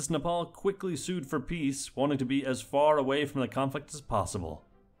injustice, Nepal quickly sued for peace, wanting to be as far away from the conflict as possible.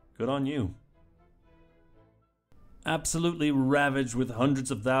 Good on you. Absolutely ravaged, with hundreds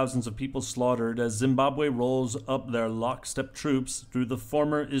of thousands of people slaughtered as Zimbabwe rolls up their lockstep troops through the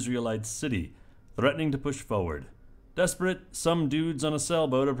former Israelite city, threatening to push forward. Desperate, some dudes on a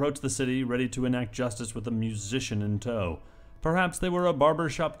sailboat approach the city, ready to enact justice with a musician in tow. Perhaps they were a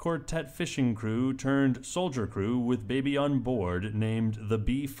barbershop quartet fishing crew turned soldier crew with baby on board named the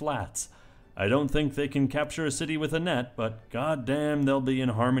B Flats. I don't think they can capture a city with a net, but goddamn, they'll be in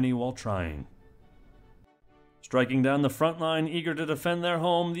harmony while trying. Striking down the front line, eager to defend their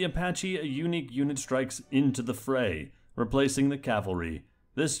home, the Apache, a unique unit, strikes into the fray, replacing the cavalry.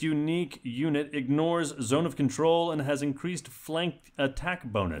 This unique unit ignores zone of control and has increased flanked attack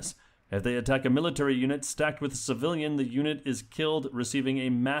bonus. If they attack a military unit stacked with a civilian, the unit is killed, receiving a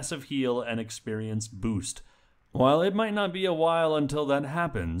massive heal and experience boost. While it might not be a while until that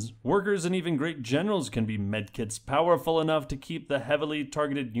happens, workers and even great generals can be medkits powerful enough to keep the heavily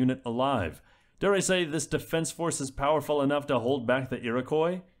targeted unit alive. Dare I say this defense force is powerful enough to hold back the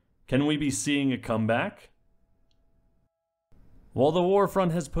Iroquois? Can we be seeing a comeback? While the war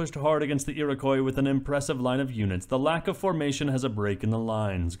front has pushed hard against the Iroquois with an impressive line of units, the lack of formation has a break in the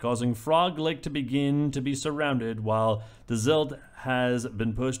lines, causing Frog Lake to begin to be surrounded while the Zild has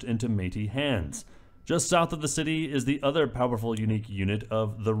been pushed into Métis hands. Just south of the city is the other powerful unique unit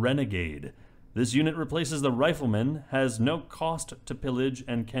of the Renegade. This unit replaces the Rifleman, has no cost to pillage,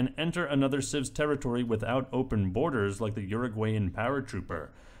 and can enter another Civ's territory without open borders like the Uruguayan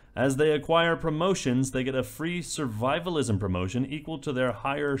paratrooper. As they acquire promotions, they get a free survivalism promotion equal to their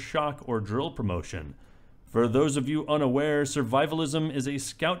higher shock or drill promotion. For those of you unaware, survivalism is a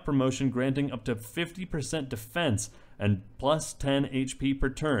scout promotion granting up to 50% defense and plus 10 HP per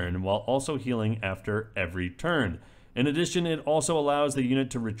turn, while also healing after every turn. In addition, it also allows the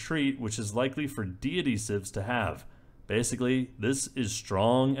unit to retreat, which is likely for deity civs to have. Basically, this is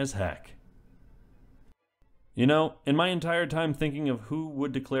strong as heck. You know, in my entire time thinking of who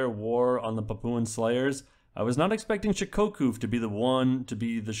would declare war on the Papuan Slayers, I was not expecting Shikoku to be the one to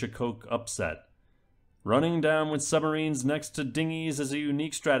be the Shikoku upset. Running down with submarines next to dinghies is a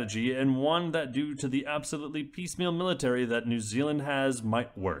unique strategy, and one that, due to the absolutely piecemeal military that New Zealand has,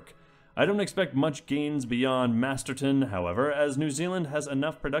 might work. I don't expect much gains beyond Masterton, however, as New Zealand has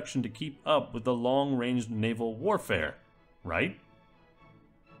enough production to keep up with the long-range naval warfare, right?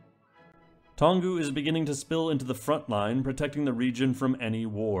 Tongu is beginning to spill into the front line, protecting the region from any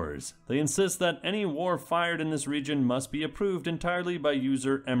wars. They insist that any war fired in this region must be approved entirely by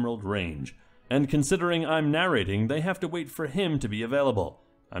user Emerald Range. And considering I'm narrating, they have to wait for him to be available.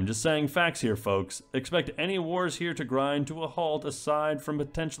 I'm just saying facts here, folks. Expect any wars here to grind to a halt aside from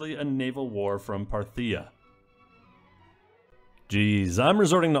potentially a naval war from Parthia. Geez, I'm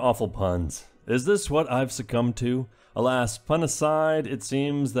resorting to awful puns. Is this what I've succumbed to? Alas, pun aside, it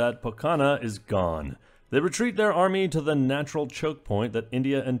seems that Pokana is gone. They retreat their army to the natural choke point that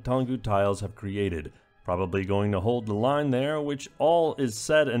India and Tongu tiles have created, probably going to hold the line there, which all is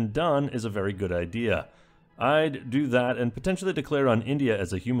said and done is a very good idea. I'd do that and potentially declare on India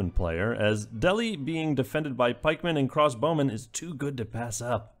as a human player, as Delhi being defended by pikemen and crossbowmen is too good to pass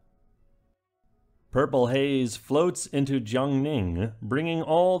up. Purple haze floats into Jiangning, bringing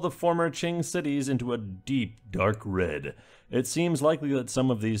all the former Qing cities into a deep, dark red. It seems likely that some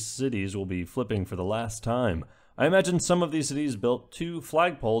of these cities will be flipping for the last time. I imagine some of these cities built 2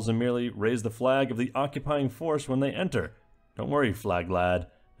 flagpoles and merely raise the flag of the occupying force when they enter. Don't worry, flag lad,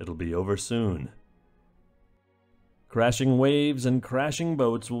 it'll be over soon. Crashing waves and crashing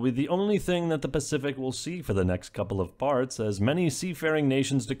boats will be the only thing that the Pacific will see for the next couple of parts, as many seafaring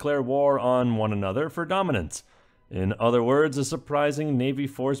nations declare war on one another for dominance. In other words, a surprising Navy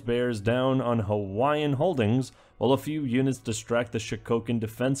force bears down on Hawaiian holdings, while a few units distract the Shikokan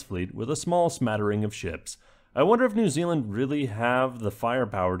defense fleet with a small smattering of ships. I wonder if New Zealand really have the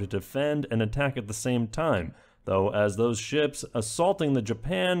firepower to defend and attack at the same time, though, as those ships assaulting the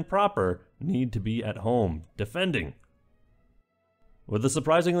Japan proper need to be at home, defending. With a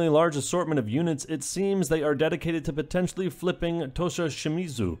surprisingly large assortment of units, it seems they are dedicated to potentially flipping Tosha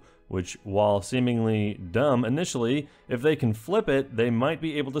Shimizu, which, while seemingly dumb initially, if they can flip it, they might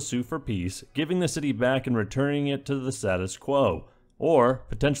be able to sue for peace, giving the city back and returning it to the status quo, or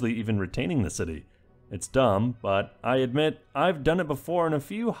potentially even retaining the city. It's dumb, but I admit I've done it before in a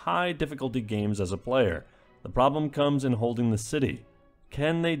few high difficulty games as a player. The problem comes in holding the city.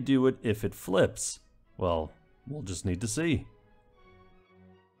 Can they do it if it flips? Well, we'll just need to see.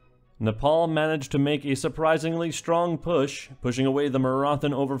 Nepal managed to make a surprisingly strong push, pushing away the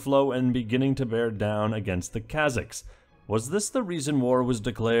Marathan overflow and beginning to bear down against the Kazakhs. Was this the reason war was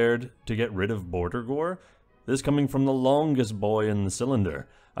declared, to get rid of border gore? This coming from the longest boy in the cylinder.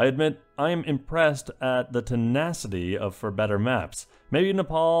 I admit I am impressed at the tenacity of For Better Maps. Maybe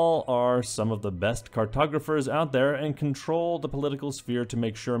Nepal are some of the best cartographers out there and control the political sphere to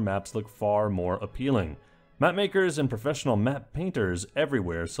make sure maps look far more appealing. Mapmakers and professional map painters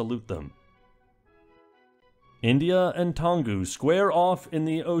everywhere salute them. India and Tongu square off in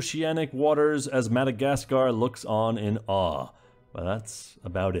the oceanic waters as Madagascar looks on in awe. But that's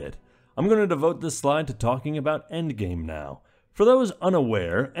about it. I'm going to devote this slide to talking about endgame now. For those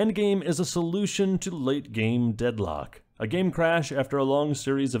unaware, endgame is a solution to late-game deadlock. A game crash after a long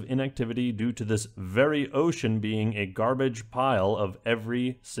series of inactivity due to this very ocean being a garbage pile of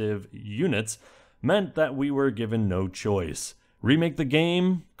every Civ units meant that we were given no choice. Remake the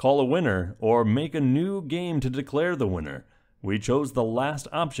game, call a winner, or make a new game to declare the winner. We chose the last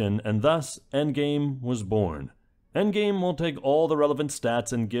option, and thus Endgame was born. Endgame will take all the relevant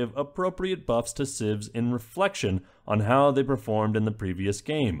stats and give appropriate buffs to civs in reflection on how they performed in the previous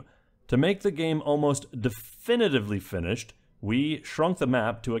game. To make the game almost definitively finished, We shrunk the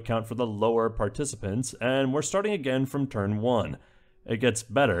map to account for the lower participants, and we're starting again from turn 1. It gets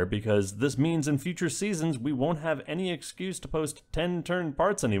better because this means in future seasons we won't have any excuse to post 10 turn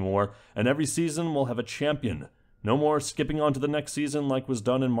parts anymore, and every season will have a champion. No more skipping on to the next season like was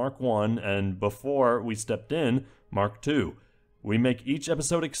done in Mark 1 and before we stepped in, Mark 2. We make each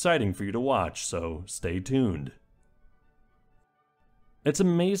episode exciting for you to watch, so stay tuned. It's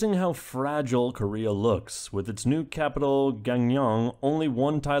amazing how fragile Korea looks, with its new capital, Gangneung, only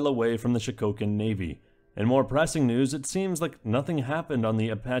 1 tile away from the Shikokan Navy. In more pressing news, it seems like nothing happened on the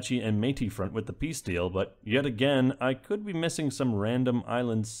Apache and Métis front with the peace deal, but yet again, I could be missing some random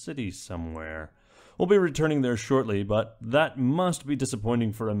island city somewhere. We'll be returning there shortly, but that must be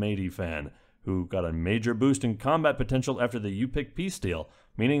disappointing for a Métis fan, who got a major boost in combat potential after the UPIC peace deal,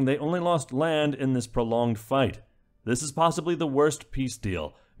 meaning they only lost land in this prolonged fight. This is possibly the worst peace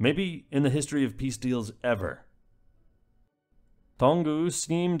deal, maybe in the history of peace deals ever. Dawkinzz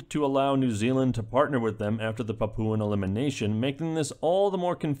seemed to allow New Zealand to partner with them after the Papuan elimination, making this all the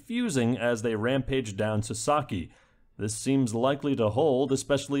more confusing as they rampaged down Sasaki. This seems likely to hold,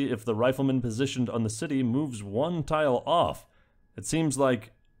 especially if the rifleman positioned on the city moves 1 tile off. It seems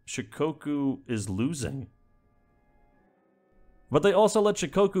like Shikoku is losing. But they also let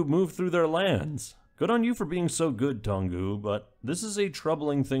Shikoku move through their lands. Good on you for being so good, Dawkinzz, but this is a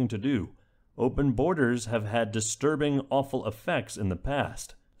troubling thing to do. Open borders have had disturbing, awful effects in the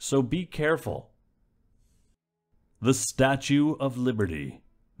past, so be careful. The Statue of Liberty.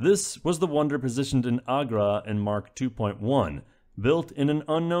 This was the wonder positioned in Agra in Mark 2.1, built in an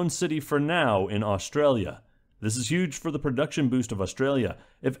unknown city for now in Australia. This is huge for the production boost of Australia.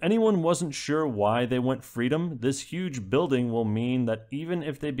 If anyone wasn't sure why they went freedom, this huge building will mean that even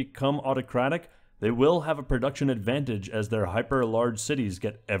if they become autocratic, they will have a production advantage as their hyper-large cities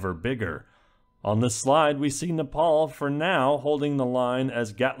get ever bigger. On this slide, we see Nepal for now holding the line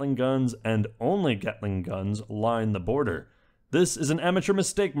as Gatling guns and only Gatling guns line the border. This is an amateur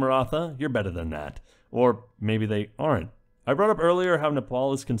mistake, Maratha. You're better than that. Or maybe they aren't. I brought up earlier how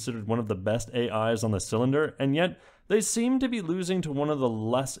Nepal is considered one of the best AIs on the cylinder, and yet they seem to be losing to one of the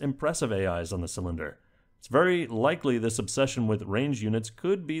less impressive AIs on the cylinder. It's very likely this obsession with range units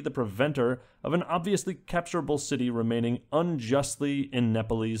could be the preventer of an obviously capturable city remaining unjustly in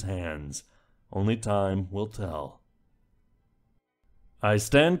Nepalese hands. Only time will tell. I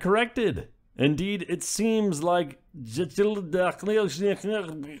stand corrected. Indeed, it seems like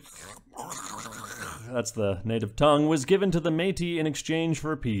that's the native tongue was given to the Métis in exchange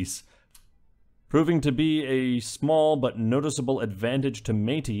for peace, proving to be a small but noticeable advantage to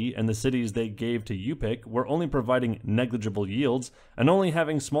Métis, and the cities they gave to UPIC were only providing negligible yields and only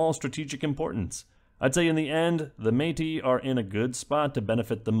having small strategic importance. I'd say in the end, the Métis are in a good spot to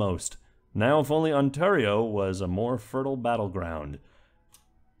benefit the most. Now if only Ontario was a more fertile battleground.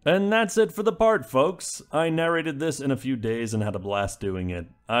 And that's it for the part, folks. I narrated this in a few days and had a blast doing it.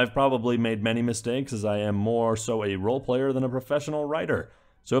 I've probably made many mistakes as I am more so a role player than a professional writer.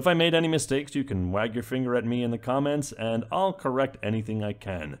 So if I made any mistakes, you can wag your finger at me in the comments and I'll correct anything I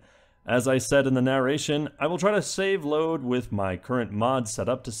can. As I said in the narration, I will try to save load with my current mod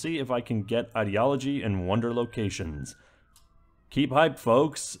setup to see if I can get ideology in wonder locations. Keep hype,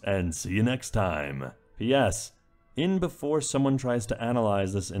 folks, and see you next time. P.S. In before someone tries to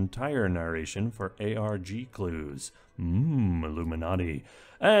analyze this entire narration for ARG clues. Illuminati.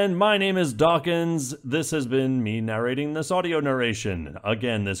 And my name is Dawkinzz. This has been me narrating this audio narration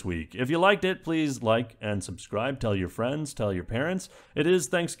again this week. If you liked it, please like and subscribe. Tell your friends, tell your parents. It is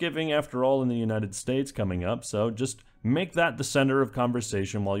Thanksgiving after all in the United States coming up, so just make that the center of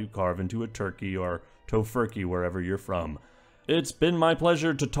conversation while you carve into a turkey or tofurkey wherever you're from. It's been my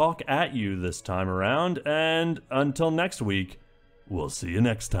pleasure to talk at you this time around, and until next week, we'll see you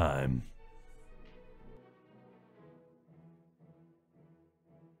next time.